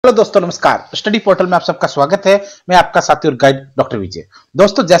Hello दोस्तों, नमस्कार। Study portal में आप सबका स्वागत है। मैं आपका साथी और गाइड डॉक्टर विजय।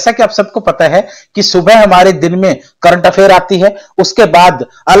 दोस्तों, जैसा कि आप सबको पता है कि सुबह हमारे दिन में करंट अफेयर आती है, उसके बाद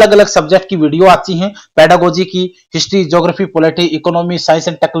अलग अलग सब्जेक्ट की वीडियो आती हैं, पेडागोजी की, history, geography, polity, economy, science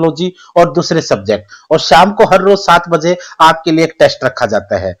and technology और दूसरे सब्जेक्ट। और शाम को हर रोज 7 बजे आपके लिए एक टेस्ट रखा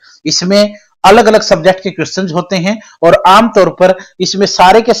जाता है। इसमें अलग अलग सब्जेक्ट के क्वेश्चंस होते हैं और आमतौर पर इसमें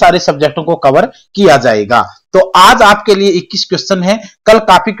सारे के सारे सब्जेक्टों को कवर किया जाएगा। तो आज आपके लिए 21 क्वेश्चन हैं। कल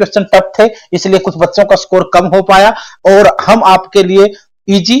काफी क्वेश्चन टफ थे, इसलिए कुछ बच्चों का स्कोर कम हो पाया और हम आपके लिए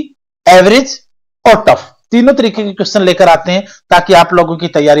इजी, एवरेज और टफ तीनों तरीके के क्वेश्चन लेकर आते हैं ताकि आप लोगों की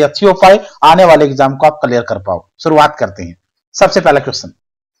तैयारी अच्छी हो पाए, आने वाले एग्जाम को आप क्लियर कर पाओ। शुरुआत करते हैं। सबसे पहला क्वेश्चन,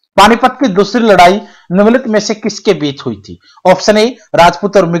 पानीपत की दूसरी लड़ाई निम्नलिखित में से किसके बीच हुई थी? ऑप्शन ए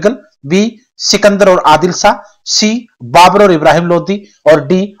राजपूत और मुगल, बी सिकंदर और आदिल शाह, सी बाबर और इब्राहिम लोदी और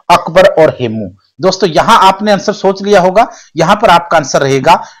डी अकबर और हेमू। दोस्तों, यहां आपने आंसर सोच लिया होगा, यहां पर आपका आंसर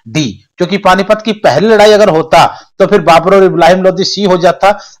रहेगा डी, क्योंकि पानीपत की पहली लड़ाई अगर होता तो फिर बाबर और इब्राहिम लोदी सी हो जाता।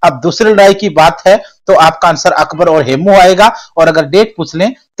 अब दूसरी लड़ाई की बात है तो आपका आंसर अकबर और हेमू आएगा और अगर डेट पूछ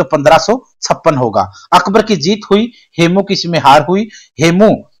लें तो 1556 होगा। अकबर की जीत हुई, हेमू की इसमें हार हुई।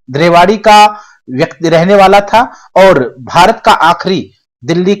 हेमू रेवाड़ी का व्यक्ति रहने वाला था और भारत का आखिरी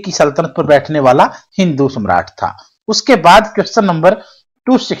दिल्ली की सल्तनत पर बैठने वाला हिंदू सम्राट था। उसके बाद क्वेश्चन नंबर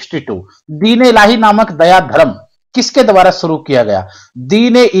 262, दीन इलाही नामक दया धर्म किसके द्वारा शुरू किया गया?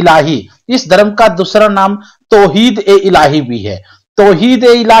 दीन इलाही, इस धर्म का दूसरा नाम तौहीद ए इलाही भी है। तौहीद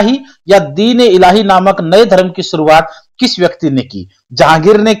ए इलाही या दीन इलाही नामक नए धर्म की शुरुआत किस व्यक्ति ने की?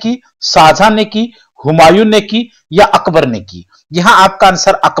 जहांगीर ने की, शाहजहां ने की, हुमायूं ने की या अकबर ने की? यहां आपका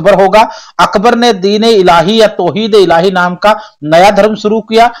आंसर अकबर होगा। अकबर ने दीन इलाही या तौहीद इलाही नाम का नया धर्म शुरू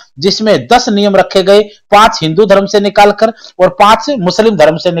किया, जिसमें 10 नियम रखे गए, 5 हिंदू धर्म से निकालकर और 5 मुस्लिम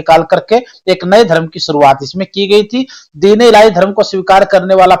धर्म से निकाल करके एक नए धर्म की शुरुआत इसमें की गई थी। दीन इलाही धर्म को स्वीकार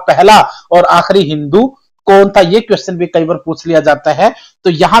करने वाला पहला और आखिरी हिंदू कौन था? यह क्वेश्चन भी कई बार पूछ लिया जाता है, तो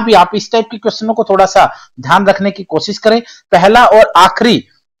यहां भी आप इस टाइप के क्वेश्चनों को थोड़ा सा ध्यान रखने की कोशिश करें। पहला और आखिरी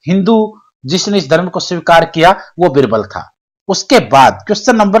हिंदू जिसने इस धर्म को स्वीकार किया वो बिरबल था। उसके बाद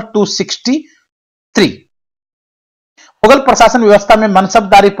क्वेश्चन नंबर 263, मुगल प्रशासन व्यवस्था में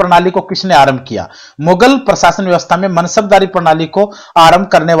मनसबदारी प्रणाली को किसने आरंभ किया? मुगल प्रशासन व्यवस्था में मनसबदारी प्रणाली को आरंभ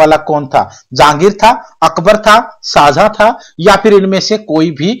करने वाला कौन था? जहांगीर था, अकबर था, शाहजहां था या फिर इनमें से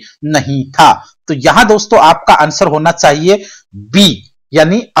कोई भी नहीं था? तो यहां दोस्तों आपका आंसर होना चाहिए बी,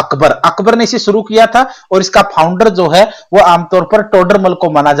 यानी अकबर। अकबर ने इसे शुरू किया था और इसका फाउंडर जो है वो आमतौर पर टोडरमल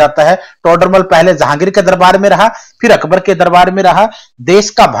को माना जाता है। टोडरमल पहले जहांगीर के दरबार में रहा, फिर अकबर के दरबार में रहा। देश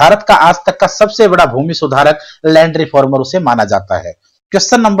का, भारत का आज तक का सबसे बड़ा भूमि सुधारक, लैंड रिफॉर्मर उसे माना जाता है।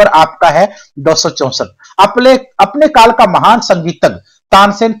 क्वेश्चन नंबर आपका है 264, अपने काल का महान संगीतज्ञ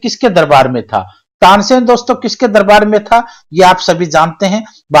तानसेन किसके दरबार में था? तानसेन दोस्तों किसके दरबार में था ये आप सभी जानते हैं,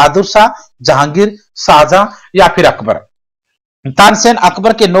 बहादुर शाह, जहांगीर, शाहजहां या फिर अकबर। तानसेन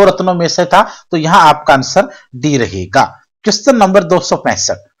अकबर के 9 रत्नों में से था, तो यहां आपका आंसर डी रहेगा। क्वेश्चन नंबर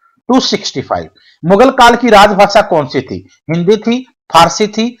 265, मुगल काल की राजभाषा कौन सी थी? हिंदी थी, फारसी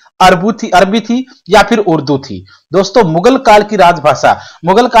थी, अरबी थी या फिर उर्दू थी? दोस्तों, मुगल काल की राजभाषा,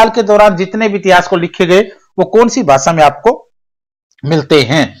 मुगल काल के दौरान जितने भी इतिहास को लिखे गए वो कौन सी भाषा में आपको मिलते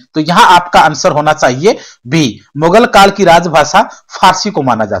हैं? तो यहां आपका आंसर होना चाहिए बी, मुगल काल की राजभाषा फारसी को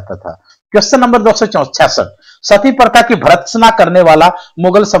माना जाता था। क्वेश्चन नंबर 266, सती प्रथा की भर्त्सना करने वाला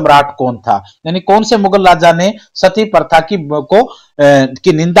मुगल सम्राट कौन था? यानी कौन से मुगल राजा ने सती प्रथा की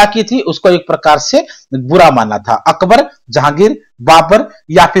निंदा की थी, उसको एक प्रकार से बुरा माना था? अकबर, जहांगीर, बाबर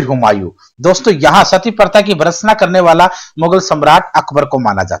या फिर हुमायूं? दोस्तों, यहां सती प्रथा की भर्त्सना करने वाला मुगल सम्राट अकबर को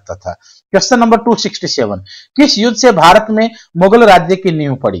माना जाता था। क्वेश्चन नंबर 267, किस युद्ध से भारत में मुगल राज्य की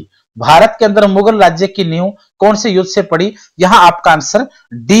नींव पड़ी? भारत के अंदर मुगल राज्य की नींव कौन से युद्ध से पड़ी? यहां आपका आंसर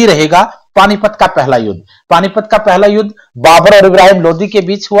डी रहेगा, पानीपत का पहला युद्ध। पानीपत का पहला युद्ध बाबर और इब्राहिम लोदी के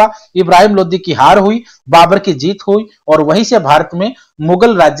बीच हुआ। इब्राहिम लोदी की हार हुई, बाबर की जीत हुई और वहीं से भारत में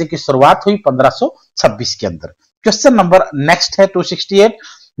मुगल राज्य की शुरुआत हुई 1526 के अंदर। क्वेश्चन नंबर नेक्स्ट है 268,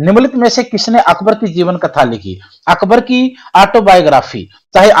 निम्नलिखित में से किसने अकबर की जीवन कथा लिखी? अकबर की ऑटोबायोग्राफी,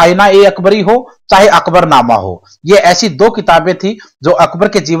 चाहे आईना ए अकबरी हो चाहे अकबरनामा हो, ये ऐसी 2 किताबें थी जो अकबर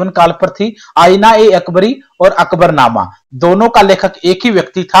के जीवन काल पर थी। आईना ए अकबरी और अकबरनामा दोनों का लेखक एक ही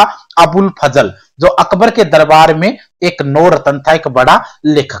व्यक्ति था, अबुल फजल, जो अकबर के दरबार में एक 9 रत्न था, एक बड़ा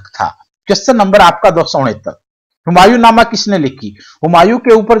लेखक था। क्वेश्चन नंबर आपका 269, हुमायूं नामा किसने लिखी? हुमायूं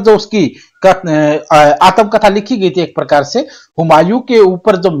के ऊपर जो उसकी आत्मकथा लिखी गई थी, एक प्रकार से हुमायूं के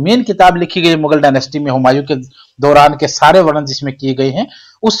ऊपर जो मेन किताब लिखी गई मुगल डायनेस्टी में, हुमायूं के दौरान के सारे वर्णन जिसमें किए गए हैं,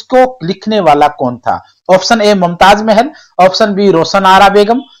 उसको लिखने वाला कौन था? Option A Mumtaz Mahal, option B Roshan Ara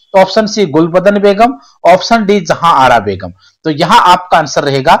Begum, option C Gulbadan Begum, option D जहां आरा बेगम। तो यहां आपका आंसर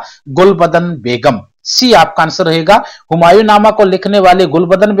रहेगा गुलबदन बेगम। सी आपका आंसर रहेगा। हुमायूंनामा को लिखने वाली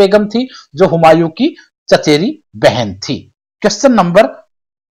गुलबदन बेगम थी, जो हुमायूं की चचेरी बहन थी। क्वेश्चन नंबर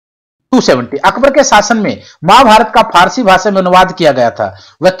 270, अकबर के शासन में महाभारत का फारसी भाषा में अनुवाद किया गया था,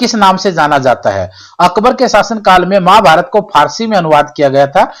 वह किस नाम से जाना जाता है? अकबर के शासन काल में महाभारत को फारसी में अनुवाद किया गया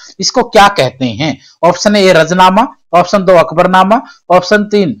था, इसको क्या कहते हैं? Option A Razmnama, option 2 Akbarnama, option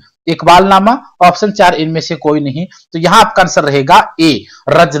 3 इकबालनामा, option 4 इनमें से कोई नहीं। तो यहां आपका आंसर रहेगा ए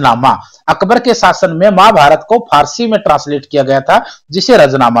रजनामा। अकबर के शासन में महाभारत को फारसी में ट्रांसलेट किया गया था, जिसे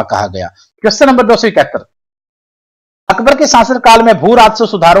रजनामा कहा गया। क्वेश्चन नंबर 271, अकबर के शासनकाल में भू राजस्व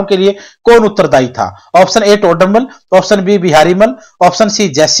सुधारों के लिए कौन उत्तरदायी था? Option A Todarmal, option B Biharimal, option C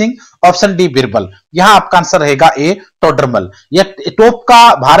Jaisingh, option D Birbal. यहां आपका आंसर रहेगा ए टोडरमल। यह टोप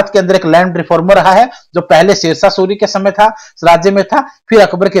का भारत के अंदर एक लैंड रिफॉर्मर रहा है, जो पहले शेरशाह सूरी के समय था, राज्य में था, फिर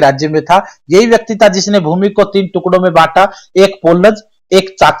अकबर के राज्य में था। यही व्यक्ति था जिसने भूमि को 3 टुकड़ों में बांटा, एक पोलज,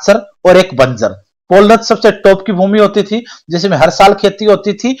 एक चाचर और एक बंजर। पोलज सबसे टॉप की भूमि होती थी, जिसमें हर साल खेती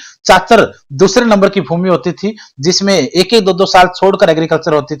होती थी। चाचर दूसरे नंबर की भूमि होती थी, जिसमें एक एक 2-2 साल छोड़कर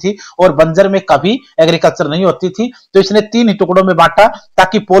एग्रीकल्चर होती थी, और बंजर में कभी एग्रीकल्चर नहीं होती थी। तो इसने 3 ही टुकड़ों में बांटा,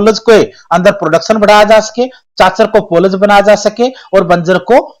 ताकि पोलज के अंदर प्रोडक्शन बढ़ाया जा सके, चाचर को पोलज बनाया जा सके और बंजर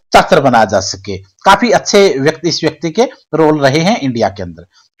को चाचर बनाया जा सके। काफी अच्छे व्यक्ति इस व्यक्ति के रोल रहे हैं इंडिया के अंदर।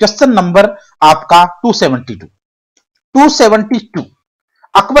 क्वेश्चन नंबर आपका 272,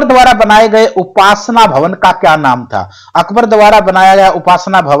 अकबर द्वारा बनाए गए उपासना भवन का क्या नाम था? अकबर द्वारा बनाया गया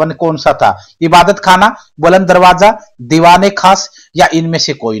उपासना भवन कौन सा था? इबादत खाना, बुलंद दरवाजा, दीवाने खास या इनमें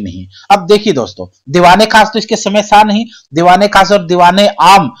से कोई नहीं। अब देखिए दोस्तों, दीवाने खास तो इसके समय था नहीं, दीवाने खास और दीवाने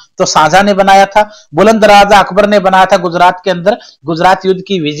आम तो शाहजहां ने बनाया था। बुलंद दरवाजा अकबर ने बनाया था गुजरात के अंदर, गुजरात युद्ध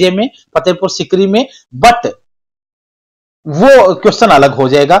की विजय में, फतेहपुर सीकरी में। बट वो क्वेश्चन अलग हो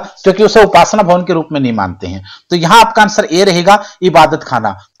जाएगा, क्योंकि उसे उपासना भवन के रूप में नहीं मानते हैं। तो यहां आपका आंसर ए रहेगा, इबादत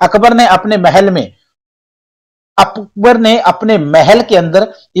खाना। अकबर ने अपने महल के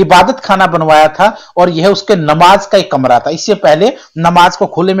अंदर इबादत खाना बनवाया था, और यह उसके नमाज का एक कमरा था। इससे पहले नमाज को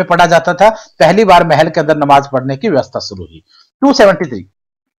खुले में पढ़ा जाता था, पहली बार महल के अंदर नमाज पढ़ने की व्यवस्था शुरू हुई। 273,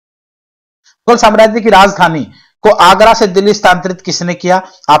 मुगल साम्राज्य की राजधानी को आगरा से दिल्ली स्थानांतरित किसने किया?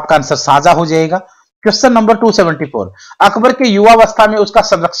 आपका आंसर शाहजहां हो जाएगा। क्वेश्चन नंबर 274, अकबर के युवावस्था में उसका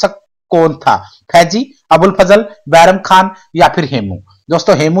संरक्षक कौन था? फैजी, अबुल फजल, बैरम खान या फिर हेमू?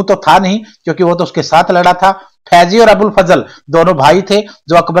 दोस्तों हेमू तो था नहीं, क्योंकि वो तो उसके साथ लड़ा था। फैजी और अबुल फजल दोनों भाई थे,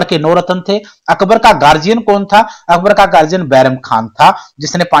 जो अकबर के नौरत्न थे। अकबर का गार्जियन कौन था? अकबर का गार्जियन बैरम खान था,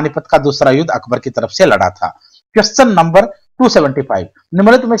 जिसने पानीपत का दूसरा युद्ध अकबर की तरफ से लड़ा था। क्वेश्चन नंबर 275,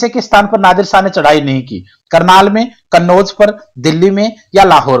 निम्नलिखित में से किस स्थान पर नादिर शाह ने चढ़ाई नहीं की? करनाल में, कन्नौज पर, दिल्ली में या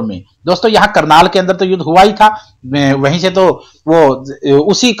लाहौर में? दोस्तों यहां करनाल के अंदर तो युद्ध हुआ ही था, वहीं से तो वो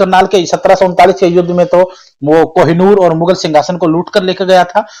उसी करनाल के 1739 के युद्ध में तो वो कोहिनूर और मुगल सिंहासन को लूट कर लेकर गया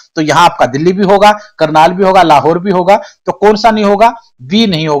था। तो यहां आपका दिल्ली भी होगा, करनाल भी होगा, लाहौर भी होगा। तो कौन सा नहीं होगा? बी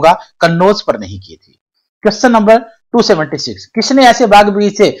नहीं होगा, कन्नौज पर नहीं की थी। क्वेश्चन नंबर 276, किसने ऐसे बाग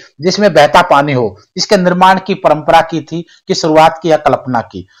बगीचे जिसमें बहता पानी हो, इसके निर्माण की परंपरा की थी, कि शुरुआत की या कल्पना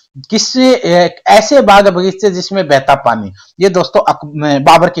की? किसने ऐसे बाग बगीचे जिसमें बहता पानी? ये दोस्तों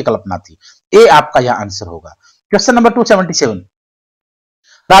बाबर की कल्पना थी। ए आपका यह आंसर होगा। क्वेश्चन नंबर 277,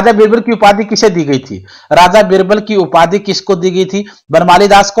 राजा बीरबल की उपाधि किसे दी गई थी? राजा बीरबल की उपाधि किसको दी गई थी? बनमाली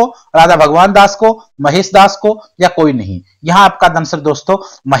दास को, राजा भगवान दास को, महेश दास को या कोई नहीं? यहां आपका आंसर दोस्तों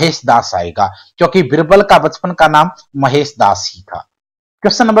महेश दास आएगा, क्योंकि बीरबल का बचपन का नाम महेश दास ही था।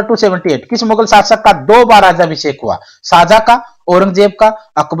 क्वेश्चन नंबर 278, किस मुगल शासक का 2 बार राज्याभिषेक हुआ? शाहजहां का, औरंगजेब का,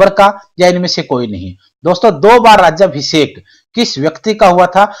 अकबर का या इनमें से कोई नहीं? दोस्तों 2 बार राज्याभिषेक किस व्यक्ति का हुआ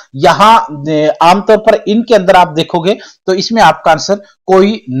था? यहां आमतौर पर इनके अंदर आप देखोगे तो इसमें आपका आंसर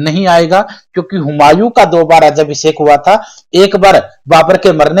कोई नहीं आएगा, क्योंकि हुमायूं का 2 बार राज्याभिषेक हुआ था। एक बार बाबर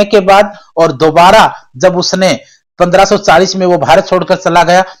के मरने के बाद, और दोबारा जब उसने 1540 में वो भारत छोड़कर चला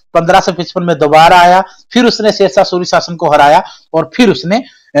गया, 1555 में दोबारा आया, फिर उसने शेरशाह सूरी शासन को हराया, और फिर उसने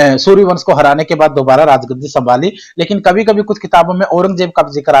सूर्य वंश को हराने के बाद दोबारा राजगद्दी संभाली। लेकिन कभी कभी कुछ किताबों में औरंगजेब का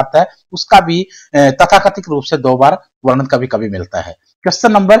जिक्र आता है, उसका भी तथाकथित रूप से 2 बार वर्णन कभी कभी मिलता है।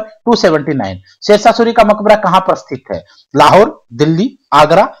 क्वेश्चन नंबर 279, शेरशाह सूरी का मकबरा कहां पर स्थित है? लाहौर, दिल्ली,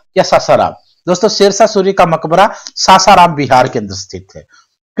 आगरा या सासाराम? दोस्तों शेरशाह सूरी का मकबरा सासाराम बिहार के अंदर स्थित है।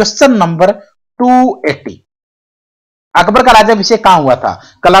 क्वेश्चन नंबर 280, अकबर का राज्याभिषेक कहां हुआ था?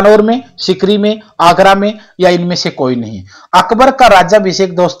 कलानौर में, सिकरी में, आगरा में या इनमें से कोई नहीं? अकबर का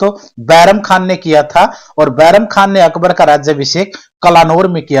राज्याभिषेक दोस्तों बैरम खान ने किया था, और बैरम खान ने अकबर का राज्याभिषेक कलानौर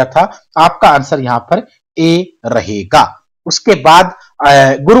में किया था। आपका आंसर यहां पर ए रहेगा। उसके बाद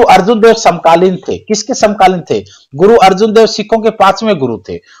गुरु अर्जुन देव समकालीन थे। किसके समकालीन थे? गुरु अर्जुन देव सिखों के 5वें गुरु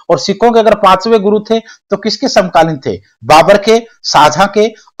थे, और सिखों के अगर 5वें गुरु थे तो किसके समकालीन थे? बाबर के, शाहजहां के,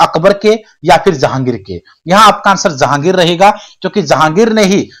 अकबर के, या फिर जहांगीर के? यहां आपका आंसर जहांगीर रहेगा, क्योंकि जहांगीर ने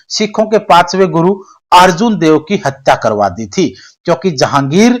ही सिखों के 5वें गुरु अर्जुन देव की हत्या करवा दी थी। क्योंकि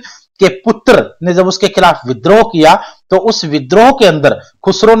जहांगीर के पुत्र ने जब उसके खिलाफ विद्रोह किया तो उस विद्रोह के अंदर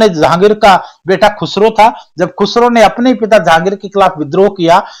खुसरो ने, जहांगीर का बेटा खुसरो था, जब खुसरो ने अपने पिता जहांगीर के खिलाफ विद्रोह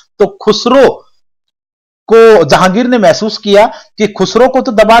किया तो खुसरो को जहांगीर ने महसूस किया कि खुसरो को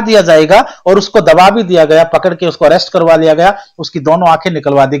तो दबा दिया जाएगा, और उसको दबा भी दिया गया, पकड़ के उसको अरेस्ट करवा लिया गया, उसकी दोनों आंखें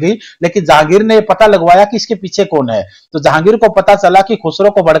निकलवा दी गई। लेकिन जहांगीर ने पता लगवाया कि इसके पीछे कौन है, तो जहांगीर को पता चला कि खुसरो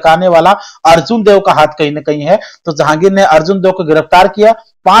को भड़काने वाला अर्जुन देव का हाथ कहीं ना कहीं है। तो जहांगीर ने अर्जुन देव को गिरफ्तार किया,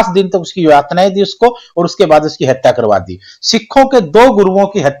 5 दिन तक उसकी यातनाएं दी उसको, और उसके बाद उसकी हत्या करवा दी। सिखों के 2 गुरुओं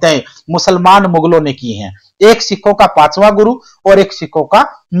की हत्याएं मुसलमान मुगलों ने की हैं, एक सिखों का 5वां गुरु और एक सिखों का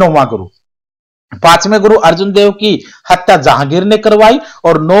 9वां गुरु। 5वें गुरु अर्जुन देव की हत्या जहांगीर ने करवाई,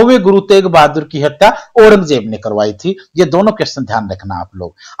 और 9वें गुरु तेग बहादुर की हत्या औरंगजेब ने करवाई थी। ये दोनों क्वेश्चन ध्यान रखना आप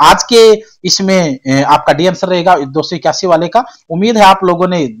लोग। आज के इसमें आपका डी आंसर रहेगा 281 वाले का। उम्मीद है आप लोगों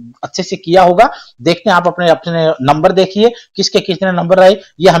ने अच्छे से किया होगा। देखते हैं आप अपने अपने नंबर देखिए, किसके कितने नंबर रहे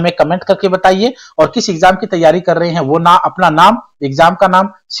ये हमें कमेंट करके बताइए, और किस एग्जाम की तैयारी कर रहे हैं वो अपना नाम, एग्जाम का नाम,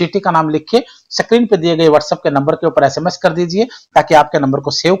 सिटी का नाम लिख के स्क्रीन पे दिए गए व्हाट्सएप के नंबर के ऊपर एसएमएस कर दीजिए, ताकि आपके नंबर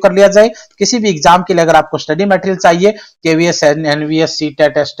को सेव कर लिया जाए। किसी भी एग्जाम के लिए अगर आपको स्टडी मटेरियल चाहिए, KVS, NVS,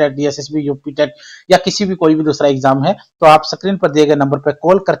 CTET, STET, DSSB, UPTET, या किसी भी कोई भी दूसरा एग्जाम है, तो आप स्क्रीन पर दिए गए नंबर पर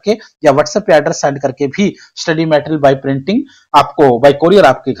कॉल करके या व्हाट्सएप पे एड्रेस सेंड करके भी स्टडी मटेरियल बाय प्रिंटिंग आपको, बाय कोरियर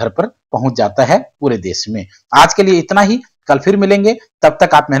आपके घर पर पहुंच जाता है पूरे देश में। आज के लिए इतना ही, कल फिर मिलेंगे, तब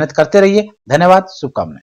तक आप मेहनत करते रहिए। धन्यवाद, शुभकामनाएं।